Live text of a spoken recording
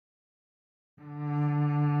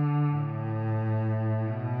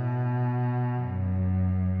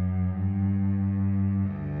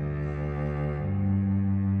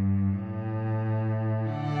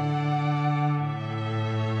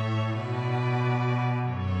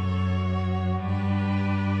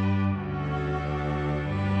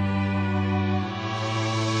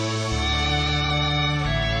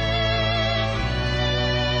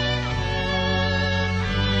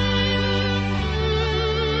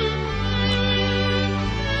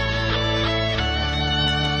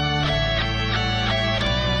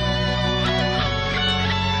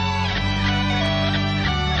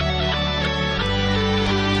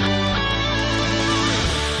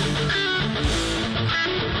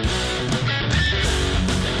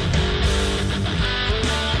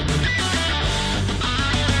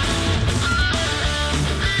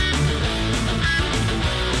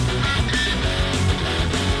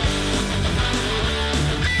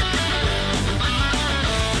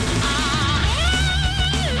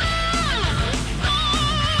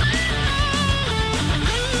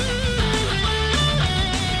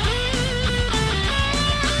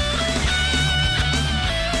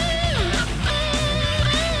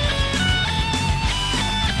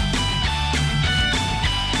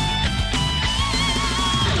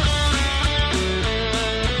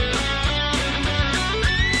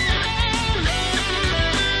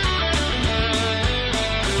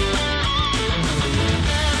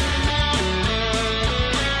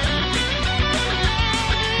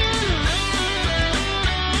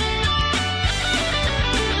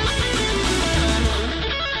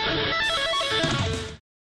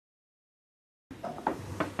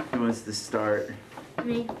one wants to start?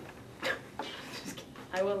 Me. Just kidding.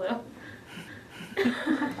 I will though.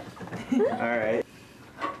 Alright.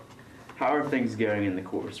 How are things going in the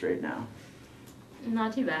course right now?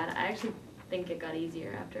 Not too bad. I actually think it got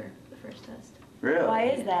easier after the first test. Really? Why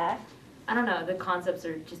is that? I don't know, the concepts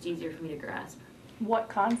are just easier for me to grasp. What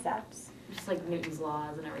concepts? Just like Newton's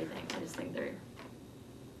laws and everything. I just think they're,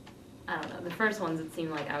 I don't know. The first ones, it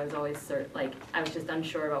seemed like I was always I was just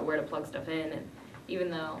unsure about where to plug stuff in, and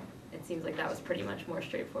even though it seems like that was pretty much more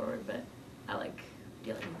straightforward, but I like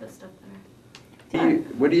dealing with this stuff better.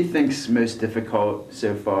 What do you think's most difficult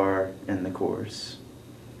so far in the course?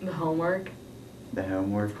 The homework. The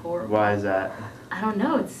homework? Horrible. Why is that? I don't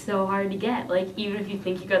know, it's so hard to get. Like, even if you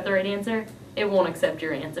think you got the right answer, it won't accept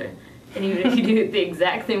your answer. And even if you do it the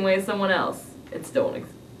exact same way as someone else, it still won't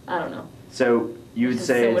I don't know. So you would There's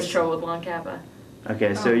say so much trouble with long kappa.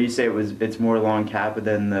 Okay, so you say it's more long kappa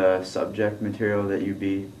than the subject material that you'd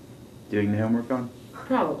be doing the homework on?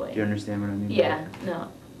 Probably. Do you understand what I mean? Yeah,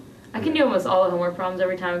 no. I can do almost all the homework problems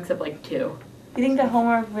every time except like 2. You think the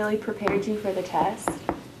homework really prepared you for the test?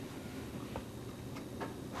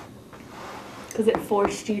 Because it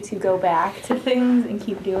forced you to go back to things and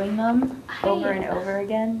keep doing them over and over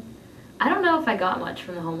again? I don't know if I got much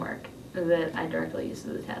from the homework that I directly used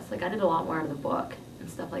to the test. Like, I did a lot more out of the book and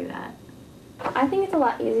stuff like that. I think it's a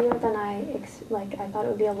lot easier than I thought it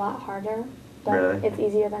would be a lot harder. But Really? it's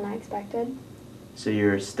easier than I expected. So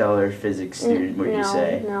you're a stellar physics student, would you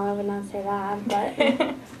say? No, I would not say that, but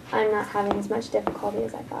I'm not having as much difficulty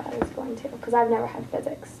as I thought I was going to, because I've never had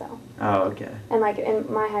physics, so. Oh, okay. And like, in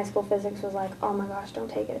my high school, physics was like, oh my gosh,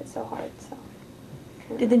 don't take it, it's so hard, so.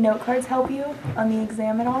 Did the note cards help you on the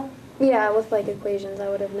exam at all? Yeah, with like equations, I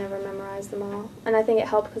would have never memorized them all. And I think it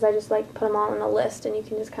helped because I just like put them all on a list, and you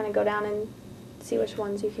can just kind of go down and see which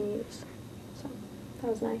ones you can use. So, that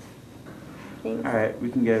was nice. Thanks. All right,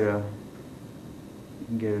 we can go to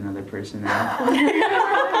another person now.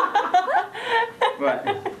 What?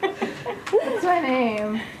 What's my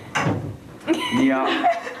name?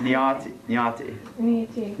 Niati.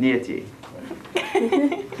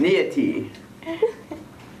 Niati.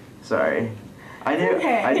 Sorry. I knew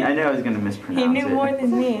Okay. I knew I was gonna mispronounce it. He knew more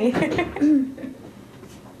than me.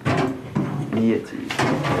 Niati.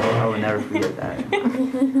 I will never forget that.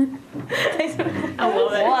 I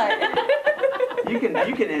love it. What? You can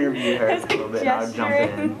interview her a little bit. I'll jump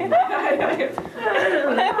in.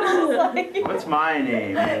 What's my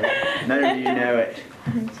name? None of you know it.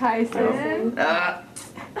 Tyson. Ah.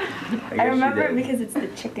 I remember it because it's the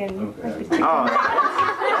chicken. Like the chicken. Oh,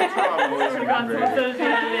 that's what I'm always remembering.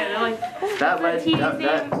 That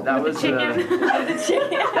was The chicken.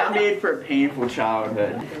 that made for a painful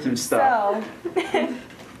childhood. Some stuff.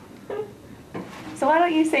 So why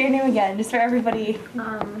don't you say your name again, just for everybody?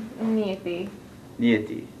 Nieti.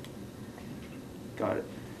 Niati. Got it.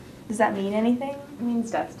 Does that mean anything? It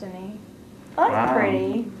means destiny. Oh, that's Wow.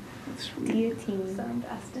 pretty. That's sweet. Deity. Some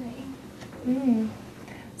destiny.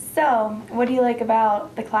 So, what do you like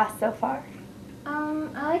about the class so far?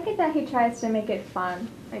 I like it that he tries to make it fun,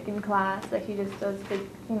 like in class, like he just does the,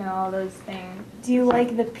 all those things. Do you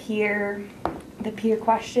like the peer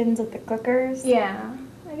questions with the clickers? Yeah,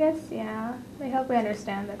 I guess, yeah. They help me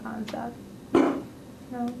understand the concept.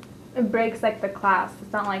 It breaks like the class.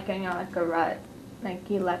 It's not like, like a rut. Like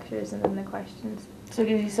he lectures and then the questions. So it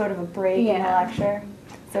gives you sort of a break in the lecture,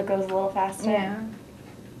 so it goes a little faster? Yeah.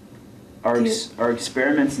 Are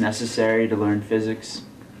experiments necessary to learn physics?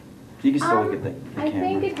 You can still look at the I camera.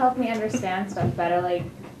 think it helped me understand stuff better, like,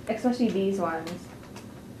 especially these ones.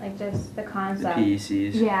 Like, just the The concept.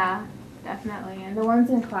 PECs. Yeah, definitely. And the ones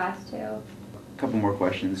in class, too. A couple more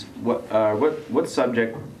questions. What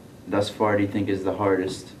subject thus far do you think is the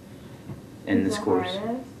hardest in this course?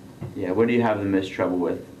 Hardest? Yeah, what do you have the most trouble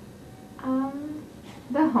with?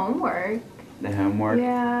 The homework. The homework?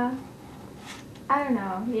 Yeah. I don't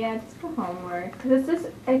know. Yeah, it's the homework. Because it's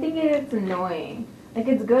just, I think it's annoying. Like,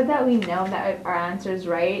 it's good that we know that our answer is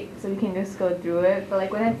right, so we can just go through it. But, like,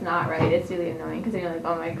 when it's not right, it's really annoying. Because then you're like,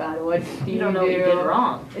 oh my god, what do you don't know what you did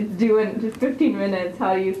wrong. It's due in just 15 minutes.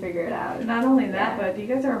 How do you figure it out? Not only that, but do you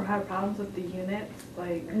guys ever have problems with the units?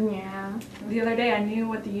 Like, Yeah. the other day I knew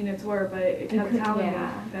what the units were, but it kept telling me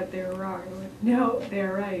that they were wrong. I'm like, no,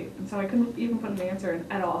 they're right. And so I couldn't even put an answer in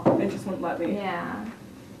at all. It just wouldn't let me. Yeah.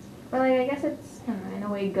 But, like, I guess it's in a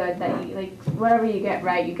way good that you, like, whatever you get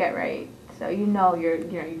right, you get right. So you're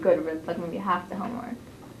good with, like, maybe half the homework.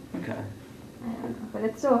 Okay. I don't know, but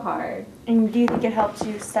it's so hard. And do you think it helps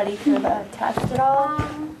you study for the test at all?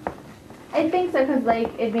 I think so, because, like,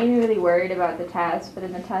 it made me really worried about the test, but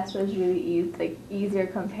then the test was really easier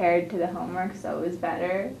compared to the homework, so it was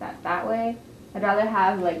better that way. I'd rather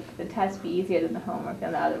have like the test be easier than the homework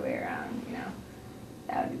than the other way around, you know.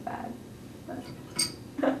 That would be bad. But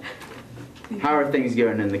How are things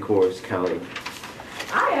going in the course, Kelly?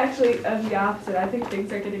 I actually am the opposite. I think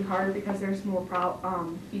things are getting harder because there's more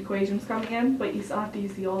equations coming in, but you still have to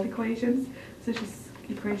use the old equations. So it's just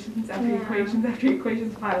equations after equations after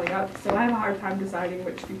equations piling up. So I have a hard time deciding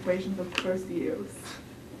which equations I'm supposed to use.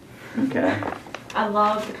 Okay. I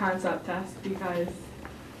love the concept test because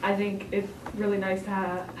I think it's really nice to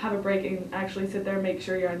have a break and actually sit there and make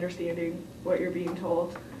sure you're understanding what you're being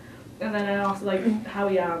told. And then I also like how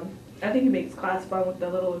he, I think he makes class fun with the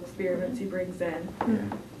little experiments he brings in.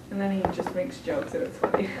 And then he just makes jokes and it's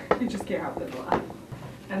funny. You just can't help but laugh.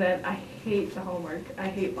 And then I hate the homework. I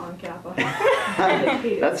hate Bon Kappa. I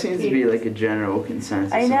hate it. That seems to be like a general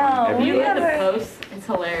consensus. I know. among You everybody. look at the posts, it's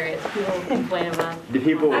hilarious. People complain about it. Do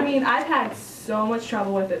people? I mean, I've had so much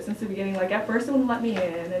trouble with it since the beginning. Like, at first it wouldn't let me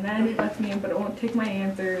in, and then it lets me in, but it won't take my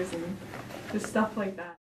answers, and just stuff like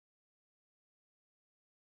that.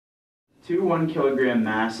 2 1-kilogram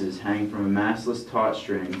masses hang from a massless taut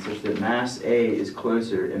string such that mass A is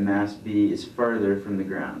closer and mass B is farther from the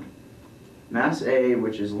ground. Mass A,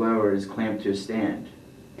 which is lower, is clamped to a stand.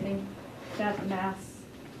 I think that mass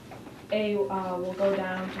A will go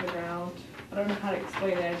down to the ground. I don't know how to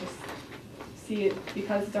explain it. I just see it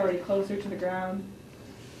because it's already closer to the ground.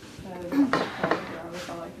 That's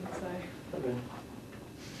all I can say. Okay.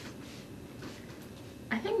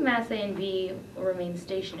 I think mass A and B will remain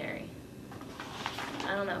stationary.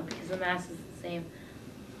 I don't know, because the mass is the same.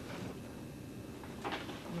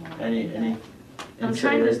 Any I'm insight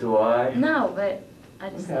trying to- as to why? No, but I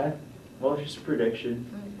just, Okay. Well, it's just a prediction.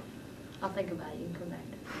 I'll think about it, you can come back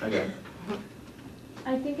to it. Okay.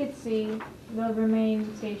 I think it's C. They'll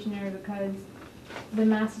remain stationary because the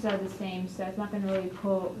masses are the same, so it's not gonna really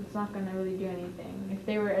pull. It's not gonna really do anything.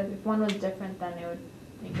 If one was different, then it would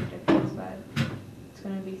make a difference. But it's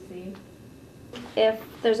gonna be C. If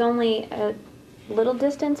there's only a little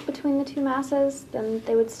distance between the two masses, then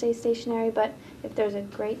they would stay stationary, but if there's a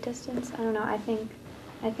great distance, I don't know, I think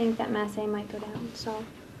that mass A might go down, so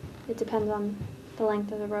it depends on the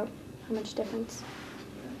length of the rope, how much difference.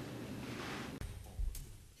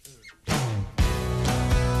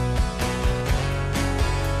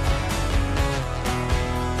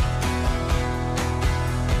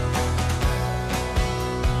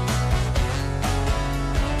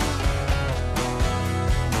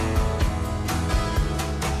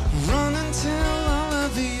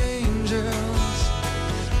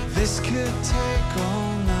 This could take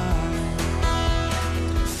all night.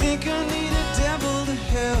 Think I need a devil to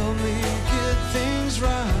help me get things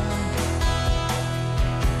right.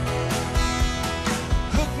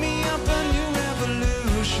 Hook me up a new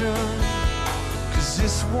revolution, 'cause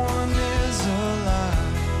this one is a lie.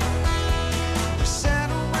 We sat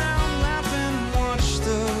around laughing and watched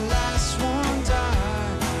the last one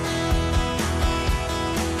die.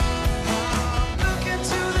 Look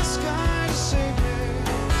into the sky to save me.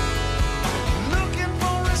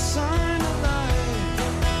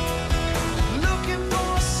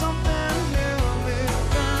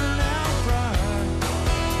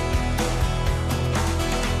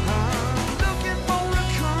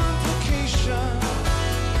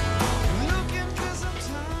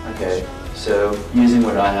 Okay, so using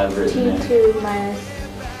what I have written in. T2 minus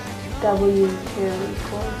W2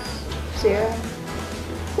 equals 0.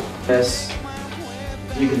 Yes,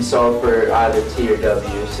 you can solve for either T or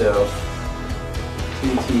W, so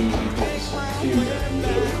 2T equals 2W, and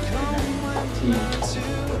then T.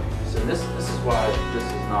 So this is why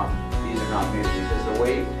these are not moving, because the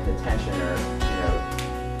weight and the tension are,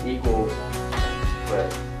 equal but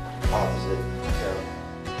opposite. So.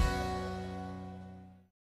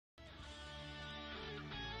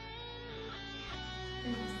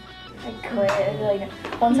 I quit. Like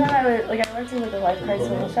one time I worked as like a lifeguard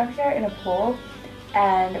swim instructor in a pool,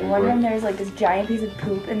 and one time there was like this giant piece of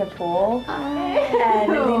poop in the pool,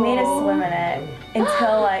 and they made us swim in it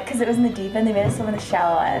until because it was in the deep end, they made us swim in the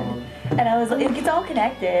shallow end, and I was like, it's all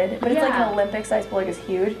connected, but it's like an Olympic-sized pool, like it's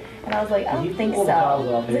huge, and I was like, I don't think so. I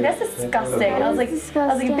was like, that's disgusting. And I was like, if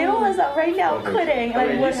they don't let us out right now, I'm quitting, and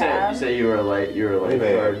I would have. You say you were a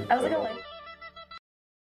lifeguard. I was like a life.